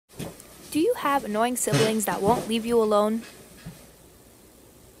have annoying siblings that won't leave you alone?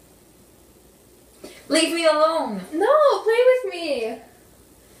 Leave me alone! No, play with me!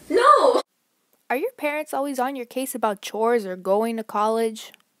 No! Are your parents always on your case about chores or going to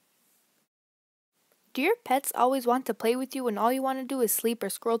college? Do your pets always want to play with you when all you want to do is sleep or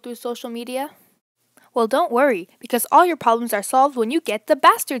scroll through social media? Well, don't worry, because all your problems are solved when you get the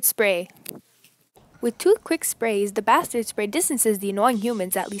Bastard Spray. With 2 quick sprays, the Bastard Spray distances the annoying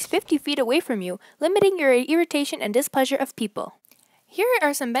humans at least 50 feet away from you, limiting your irritation and displeasure of people. Here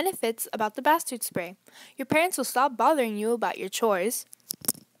are some benefits about the Bastard Spray. Your parents will stop bothering you about your chores.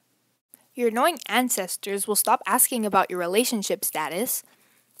 Your annoying ancestors will stop asking about your relationship status.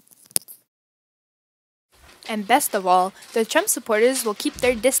 And best of all, the Trump supporters will keep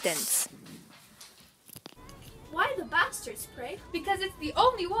their distance. Why the Bastard Spray? Because it's the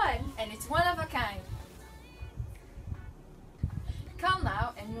only one! And it's one of a kind. Call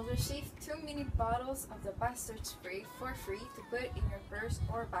now and you'll receive 2 mini bottles of the Bastard Spray for free to put in your purse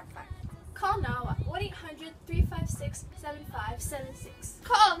or backpack. Call now at 1-800-356-7576.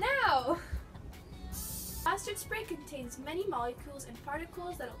 Call now! Bastard Spray contains many molecules and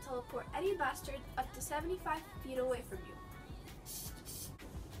particles that will teleport any bastard up to 75 feet away from you.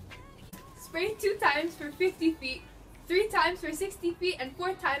 Spray 2 times for 50 feet, 3 times for 60 feet, and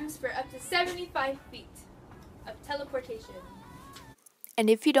 4 times for up to 75 feet of teleportation. And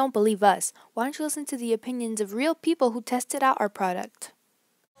if you don't believe us, why don't you listen to the opinions of real people who tested out our product?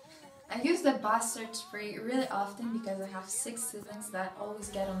 I use the Bastard Spray really often because I have 6 siblings that always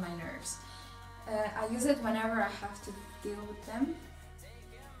get on my nerves. I use it whenever I have to deal with them.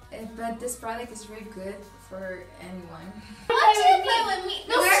 But this product is really good for anyone. Why did you play with me?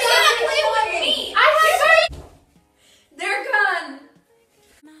 No, she didn't play with me! They're gone!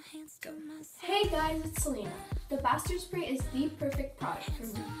 Hey guys, it's Selena. The Bastard Spray is the perfect product for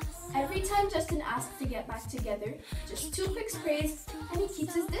me. Every time Justin asks to get back together, just 2 quick sprays and he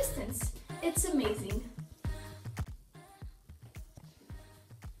keeps his distance. It's amazing.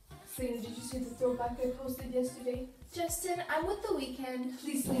 Selena, did you see the throwback I posted yesterday? Justin, I'm with The Weeknd.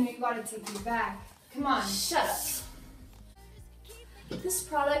 Please, Selena, you gotta take me back. Come on. Shut up. This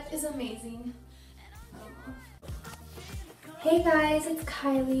product is amazing. Hey guys, it's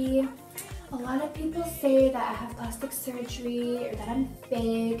Kylie. A lot of people say that I have plastic surgery or that I'm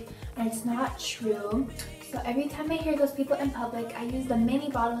big, and it's not true. So every time I hear those people in public, I use the mini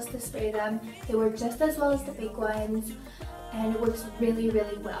bottles to spray them. They work just as well as the big ones, and it works really,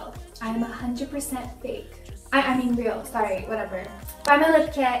 really well. I am 100% fake. I mean real, sorry, whatever. Buy my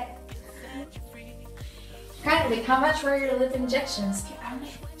lip kit. Kindly, how much were your lip injections? Okay, I'm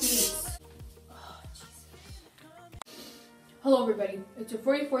like, please. Hello everybody, it's your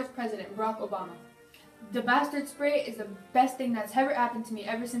 44th President, Barack Obama. The Bastard Spray is the best thing that's ever happened to me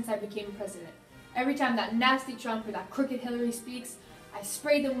ever since I became president. Every time that nasty Trump or that crooked Hillary speaks, I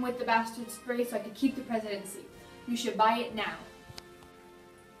spray them with the Bastard Spray so I can keep the presidency. You should buy it now.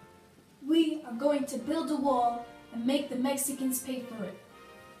 We are going to build a wall and make the Mexicans pay for it.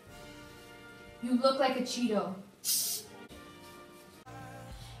 You look like a Cheeto.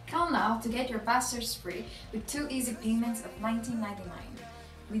 Call now to get your Bastard Spray with 2 easy payments of $19.99.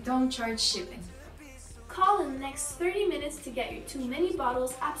 We don't charge shipping. Call in the next 30 minutes to get your 2 mini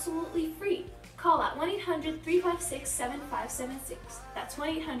bottles absolutely free. Call at 1-800-356-7576. That's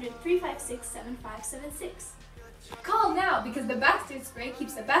 1-800-356-7576. Call now because the Bastard Spray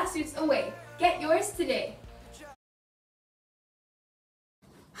keeps the bastards away. Get yours today.